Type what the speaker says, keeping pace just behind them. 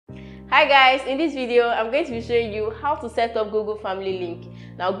Hi guys, in this video I'm going to be showing you how to set up Google Family Link.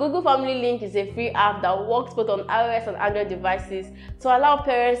 Now Google Family Link is a free app that works both on iOS and Android devices to allow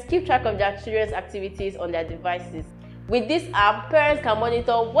parents keep track of their children's activities on their devices. With this app, parents can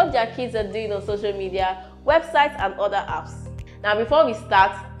monitor what their kids are doing on social media, websites and other apps. Now before we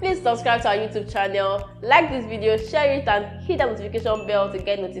start, please subscribe to our YouTube channel, like this video, share it and hit the notification bell to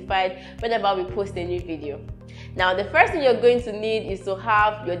get notified whenever we post a new video. Now the first thing you're going to need is to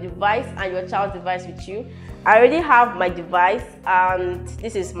have your device and your child's device with you. I already have my device and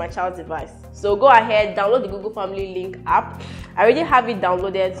this is my child's device. So go ahead, download the Google Family Link app. I already have it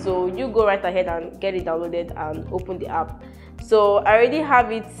downloaded, so you go right ahead and get it downloaded and open the app. So I already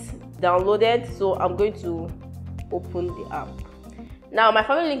have it downloaded, so I'm going to open the app. Now my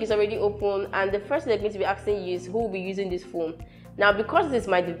family link is already open and the first thing they're going to be asking you is who will be using this phone. Now because this is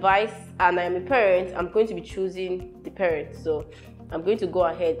my device and I am a parent, I'm going to be choosing the parent. So I'm going to go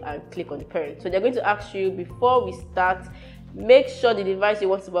ahead and click on the parent. So they're going to ask you, before we start, make sure the device you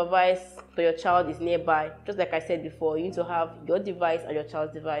want to supervise for your child is nearby. Just like I said before, you need to have your device and your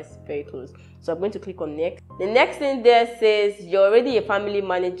child's device very close. So I'm going to click on next. The next thing there says you're already a family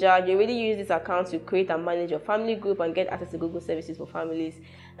manager. You already use this account to create and manage your family group and get access to Google services for families.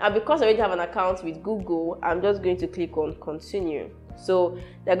 Now because I already have an account with Google, I'm just going to click on continue. So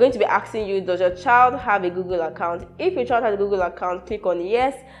they're going to be asking you, does your child have a Google account? If your child has a Google account, click on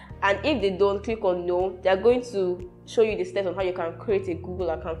yes, and if they don't, click on no. They're going to show you the steps on how you can create a Google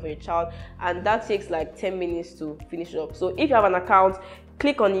account for your child, and that takes like 10 minutes to finish it up. So if you have an account,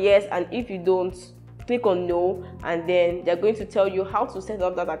 click on yes, and if you don't, click on no, and then they're going to tell you how to set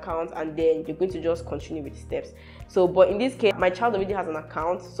up that account, and then you're going to just continue with the steps. So but in this case, my child already has an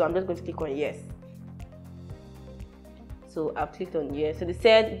account, so I'm just going to click on yes. So I've clicked on yes. So they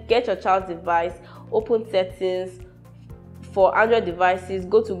said get your child's device, open settings. For Android devices,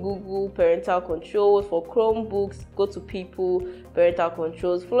 go to Google parental controls. For Chromebooks, go to people parental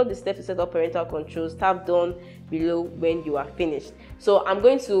controls. Follow the steps to set up parental controls. Tap done below when you are finished. So I'm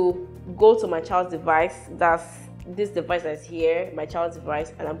going to go to my child's device. That's this device that's here, my child's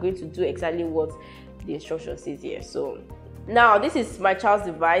device, and I'm going to do exactly what the instruction says here. So now this is my child's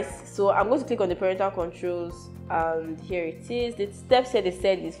device. So I'm going to click on the parental controls. And here it is. The steps here they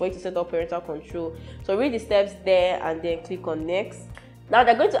said is for you to set up parental control. So read the steps there and then click on next. Now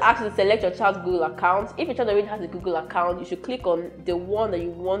they're going to ask you to select your child's Google account. If your child already has a Google account, you should click on the one that you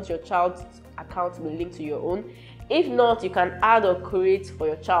want your child's account to be linked to your own. If not, you can add or create for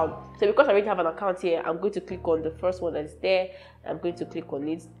your child. So because I already have an account here, I'm going to click on the first one that is there. I'm going to click on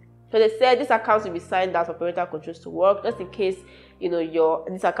it. So they said this account will be signed out for parental controls to work, just in case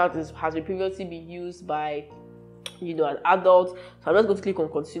this account has been previously been used by an adult. So I'm just going to click on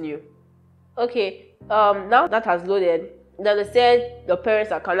continue. Okay, now that has loaded. Then they said your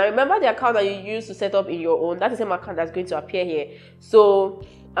parents' account. Now remember the account that you used to set up in your own, that's the same account that's going to appear here. So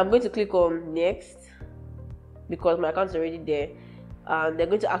I'm going to click on next because my account is already there, and they're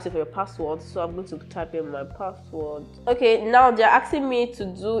going to ask you for your password. So I'm going to type in my password. Okay, now they're asking me to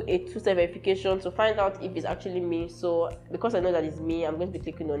do a two-step verification to find out if it's actually me. So because I know that it's me, I'm going to be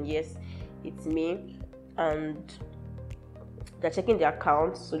clicking on yes, it's me. And they're checking the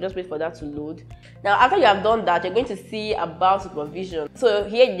account, so just wait for that to load. Now after you have done that, you're going to see about supervision. So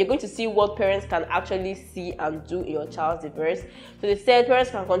here you're going to see what parents can actually see and do in your child's device. So they said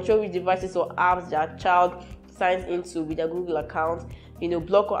parents can control which devices or apps their child signs into with their Google account,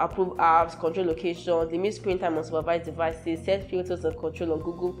 block or approve apps, control locations, limit screen time on supervised devices, set filters and control on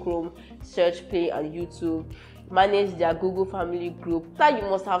Google Chrome, Search, Play and YouTube, manage their Google family group. So you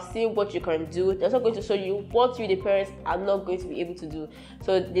must have seen what you can do. They're also going to show you what you, the parents, are not going to be able to do.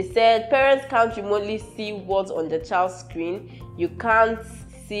 So they said parents can't remotely see what's on the child's screen. You can't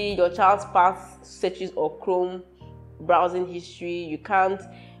see your child's past searches or Chrome browsing history. You can't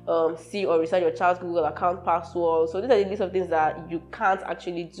see or reset your child's Google account password. So these are the list of things that you can't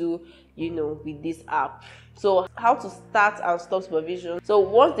actually do with this app. So how to start and stop supervision. So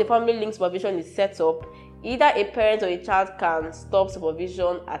once the family link supervision is set up, either a parent or a child can stop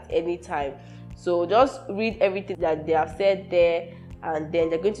supervision at any time. So just read everything that they have said there, and then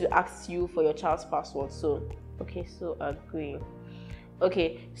they're going to ask you for your child's password. So okay, so agree.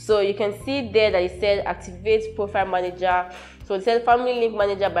 Okay, so you can see there that it said activate profile manager. So it said family link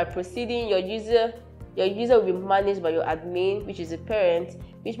manager. By proceeding, your user will be managed by your admin, which is a parent,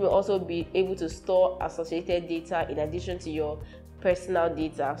 which may also be able to store associated data in addition to your personal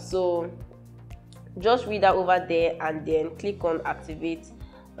data. So just read that over there and then click on activate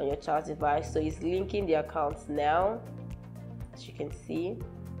on your child's device. So it's linking the accounts now, as you can see.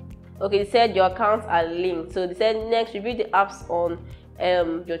 Okay, they said your accounts are linked. So they said next, review the apps on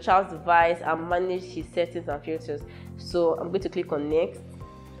your child's device and manage his settings and filters. So I'm going to click on next.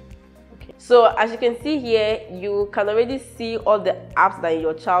 Okay. So as you can see here, you can already see all the apps that are in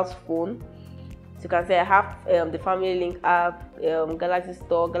your child's phone. So you can say I have the family link app, Galaxy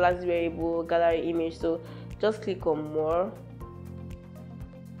Store, Galaxy Wearable, Gallery Image. So just click on more.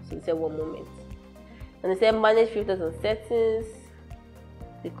 So it said one moment. And it said manage filters and settings.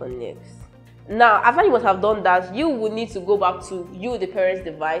 Click on next. Now, after you must have done that, you will need to go back to the parent's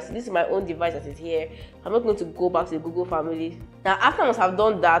device. This is my own device that is here. I'm not going to go back to the Google family. Now, after I must have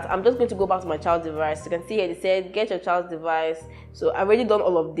done that, I'm just going to go back to my child's device. You can see here it said get your child's device. So I've already done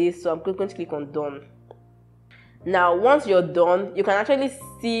all of this, so I'm going to click on done. Now, once you're done, you can actually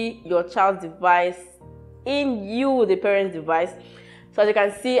see your child's device in the parent's device. So as you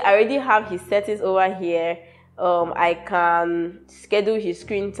can see, I already have his settings over here. I can schedule his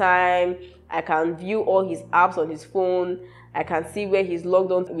screen time. I can view all his apps on his phone. I can see where he's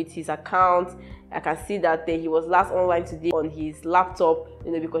logged on with his account. I can see that he was last online today on his laptop,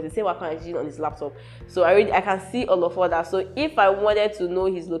 because the same account is using on his laptop. So I can see all of that. So if I wanted to know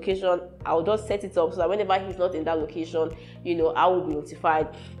his location, I'll just set it up so that whenever he's not in that location, I will be notified.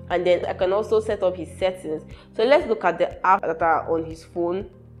 And then I can also set up his settings. So let's look at the apps that are on his phone.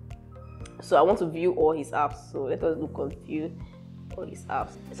 So I want to view all his apps. So let us look on view all his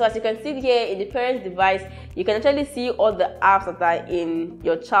apps. So as you can see here in the parent's device, you can actually see all the apps that are in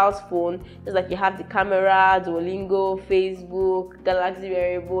your child's phone. Just like you have the camera, Duolingo, Facebook, Galaxy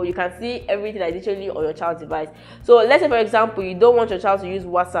Wearable. You can see everything that is literally on your child's device. So let's say, for example, you don't want your child to use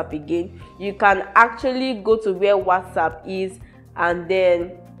WhatsApp again. You can actually go to where WhatsApp is and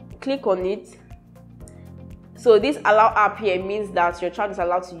then click on it. So this allow app here means that your child is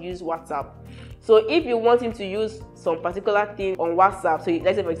allowed to use WhatsApp. So if you want him to use some particular thing on WhatsApp, so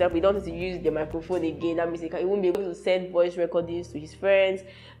let's say for example you don't want him to use the microphone again, that means he won't be able to send voice recordings to his friends.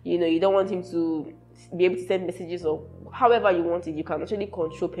 You don't want him to be able to send messages or however you want it. You can actually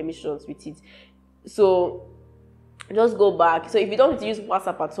control permissions with it. So just go back. So if you don't want to use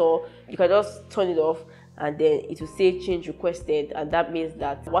WhatsApp at all, you can just turn it off and then it will say change requested, and that means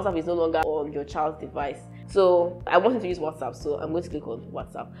that WhatsApp is no longer on your child's device. So I want him to use WhatsApp, so I'm going to click on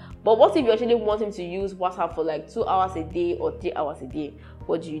WhatsApp. But what if you actually want him to use WhatsApp for like 2 hours a day or 3 hours a day?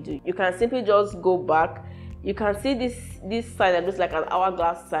 What do? You can simply just go back. You can see this sign that looks like an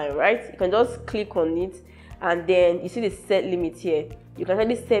hourglass sign, right? You can just click on it and then you see the set limit here. You can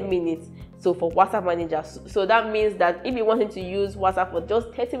actually set minutes. So for WhatsApp manager, so that means that if you want him to use WhatsApp for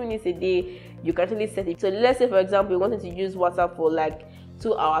just 30 minutes a day, you can actually set it. So let's say for example you want him to use WhatsApp for like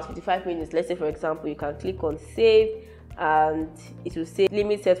 2 hours 55 minutes. Let's say for example you can click on save and it will say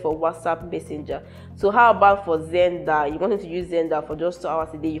limit set for WhatsApp Messenger. So how about for Zenda? You want him to use Zenda for just 2 hours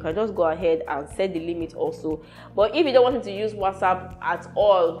a day, you can just go ahead and set the limit also. But if you don't want him to use WhatsApp at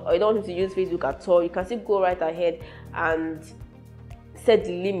all, or you don't want him to use Facebook at all, you can still go right ahead and set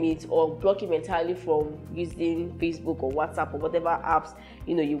the limit or block him entirely from using Facebook or WhatsApp or whatever apps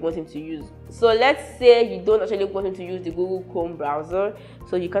you want him to use. So let's say you don't actually want him to use the Google Chrome browser,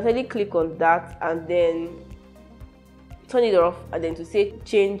 so you can actually click on that and then turn it off, and then to say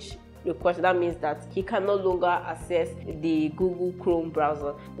change request, that means that he can no longer access the Google Chrome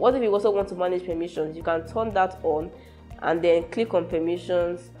browser. What if you also want to manage permissions? You can turn that on and then click on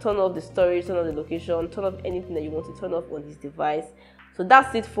permissions, turn off the storage, turn off the location, turn off anything that you want to turn off on his device. So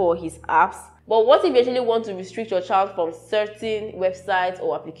that's it for his apps. But what if you actually want to restrict your child from certain websites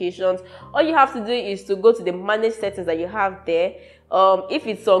or applications? All you have to do is to go to the manage settings that you have there. If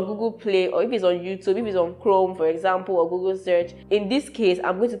it's on Google Play, or if it's on YouTube, if it's on Chrome, for example, or Google search. In this case,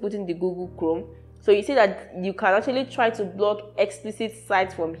 I'm going to put in the Google Chrome. So you see that you can actually try to block explicit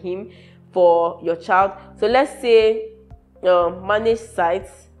sites from him for your child. So let's say manage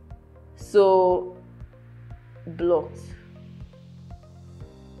sites. So blocked.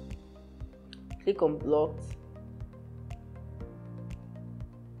 Click on blocked.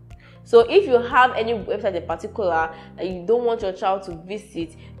 So if you have any website in particular that you don't want your child to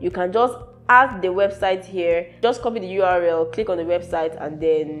visit, you can just add the website here. Just copy the URL, click on the website, and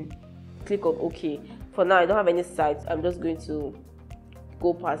then click on OK. For now, I don't have any sites. I'm just going to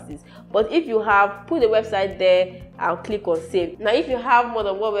go past this. But if you have, put the website there and click on save. Now, if you have more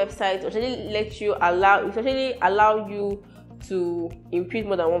than one website, it will actually allow you to imprint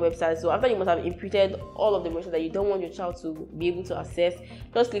more than one website. So after you must have imprinted all of the websites that you don't want your child to be able to access,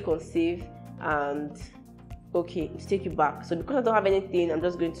 just click on save and okay, it's take you back. So because I don't have anything, I'm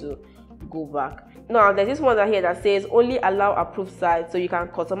just going to go back. Now there's this one right here that says only allow approved sites, so you can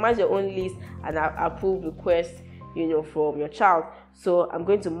customize your own list and approve requests from your child. So I'm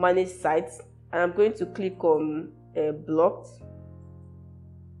going to manage sites and I'm going to click on blocked.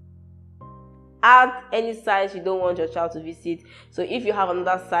 add any sites you don't want your child to visit. So if you have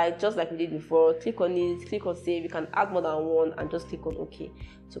another site, just like we did before, click on it, click on save. You can add more than one and just click on OK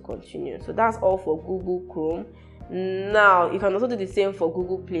to continue. So that's all for Google Chrome. Now you can also do the same for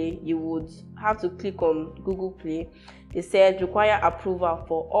Google Play. You would have to click on Google Play. They said require approval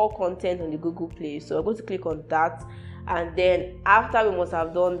for all content on the Google Play. So I'm going to click on that, and then after we must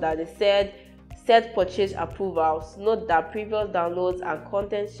have done that, they said set purchase approvals. Note that previous downloads and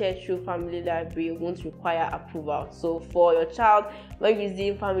content shared through family library won't require approval. So for your child, when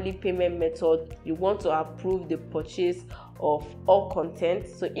using family payment method, you want to approve the purchase of all content.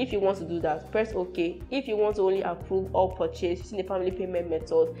 So if you want to do that, press OK. If you want to only approve all purchase using the family payment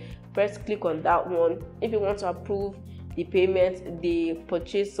method, press click on that one. If you want to approve the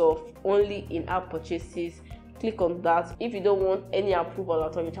purchase of only in-app purchases, click on that. If you don't want any approval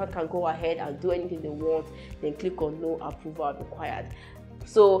at all, your child can go ahead and do anything they want, then click on no approval required.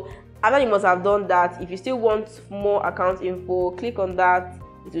 So after you must have done that, if you still want more account info, click on that.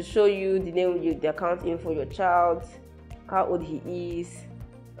 It will show you the name, the account info, your child, how old he is,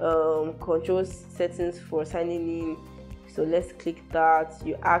 control settings for signing in. So let's click that.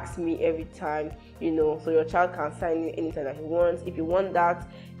 You ask me every time, so your child can sign in anytime that he wants. If you want that,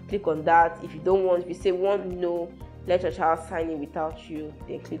 click on that. If you don't want, if you say want no, let your child sign in without you,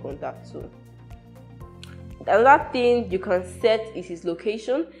 then click on that too. Another thing you can set is his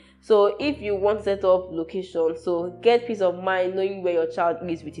location. So if you want to set up location, so get peace of mind knowing where your child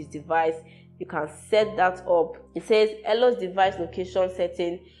is with his device, you can set that up. It says Elo's device location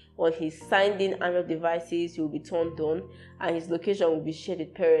setting on his signed in Android devices will be turned on, and his location will be shared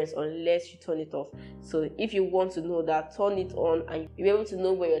with parents unless you turn it off. So if you want to know that, turn it on and you'll be able to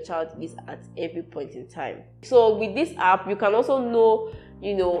know where your child is at every point in time. So with this app, you can also know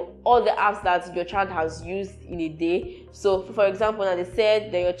all the apps that your child has used in a day. So for example, now they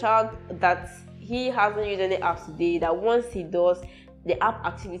said that your child, that he hasn't used any apps today, that once he does, the app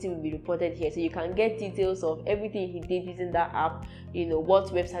activity will be reported here. So you can get details of everything he did using that app, what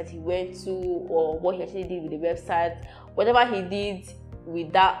website he went to, or what he actually did with the website. Whatever he did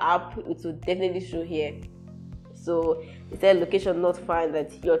with that app, it will definitely show here. So it said location not found,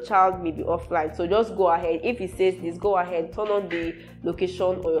 that your child may be offline. So just go ahead. If it says this, go ahead, turn on the location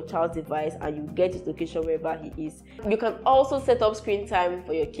on your child's device and you get his location wherever he is. You can also set up screen time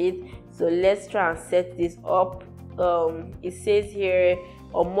for your kid. So let's try and set this up. It says here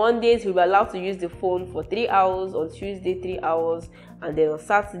on Mondays he'll be allowed to use the phone for 3 hours, on Tuesday 3 hours, and then on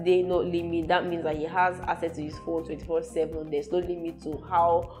Saturday no limit. That means that he has access to his phone 24/7. There's no limit to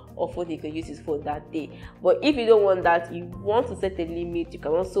how often he can use his phone that day. But if you don't want that, you want to set a limit, you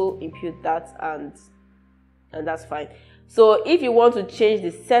can also impute that, and that's fine. So if you want to change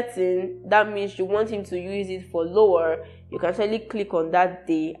the setting, that means you want him to use it for lower, you can actually click on that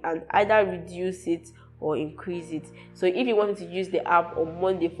day and either reduce it or increase it. So if you wanted to use the app on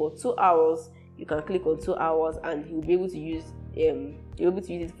Monday for 2 hours, you can click on 2 hours and you'll be able to use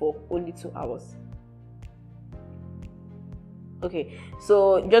it for only 2 hours. Okay,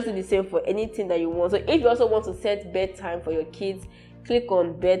 so just do the same for anything that you want. So if you also want to set bedtime for your kids, click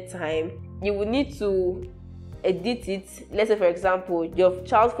on bedtime. You will need to edit it. Let's say for example your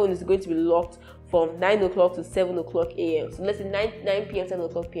child's phone is going to be locked from 9 o'clock to 7 o'clock a.m. So let's say 9 p.m. 7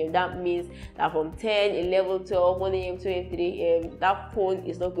 o'clock p.m. That means that from 10, 11, 12, 1 a.m. 2 a.m. 3 a.m. that phone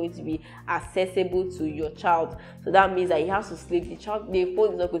is not going to be accessible to your child. So that means that he has to sleep. The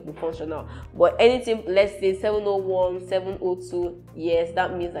phone is not going to be functional. But anything, let's say 7:01, 7:02, yes,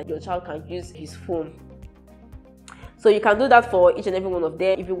 that means that your child can use his phone. So you can do that for each and every one of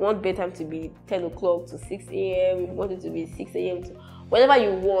them. If you want bedtime to be 10 o'clock to 6 a.m., if you want it to be 6 a.m. to whatever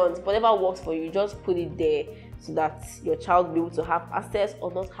you want, whatever works for you, just put it there so that your child will be able to have access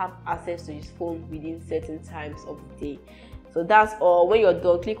or not have access to his phone within certain times of the day. So that's all. When you're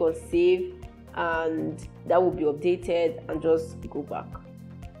done, click on save and that will be updated, and just go back.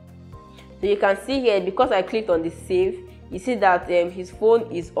 So you can see here, because I clicked on the save, you see that his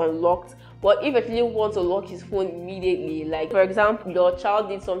phone is unlocked. But if you actually want to lock his phone immediately, like for example your child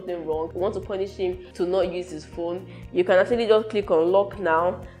did something wrong, you want to punish him to not use his phone, you can actually just click on lock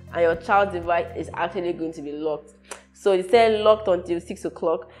now and your child's device is actually going to be locked. So it said locked until 6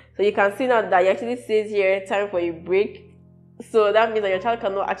 o'clock. So you can see now that it actually says here time for a break. So that means that your child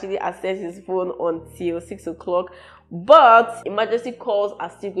cannot actually access his phone until 6 o'clock. But emergency calls are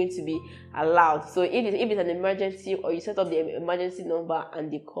still going to be allowed. So if it's an emergency, or you set up the emergency number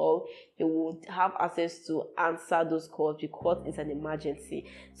and they call, you will have access to answer those calls because it's an emergency.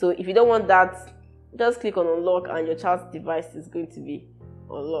 So if you don't want that, just click on unlock and your child's device is going to be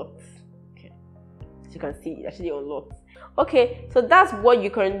unlocked. Okay, so you can see it actually unlocked. Okay, so that's what you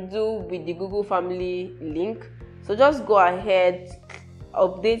can do with the Google Family link. So just go ahead,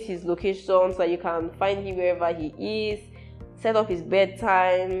 update his location so you can find him wherever he is, set up his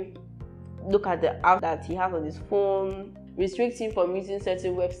bedtime, look at the app that he has on his phone, restrict him from using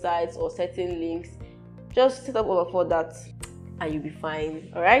certain websites or certain links. Just set up all of that and you'll be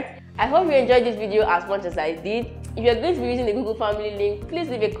fine. All right, I hope you enjoyed this video as much as I did. If you're going to be using the Google Family link, please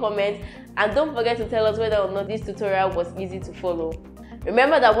leave a comment and don't forget to tell us whether or not this tutorial was easy to follow.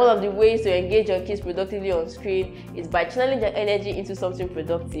 Remember that one of the ways to engage your kids productively on screen is by channeling their energy into something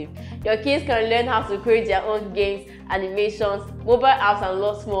productive. Your kids can learn how to create their own games, animations, mobile apps and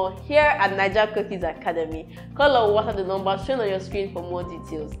lots more here at Naija Cookies Academy. Call or WhatsApp the number shown on your screen for more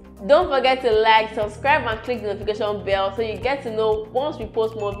details. Don't forget to like, subscribe and click the notification bell so you get to know once we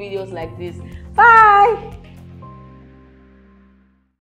post more videos like this. Bye!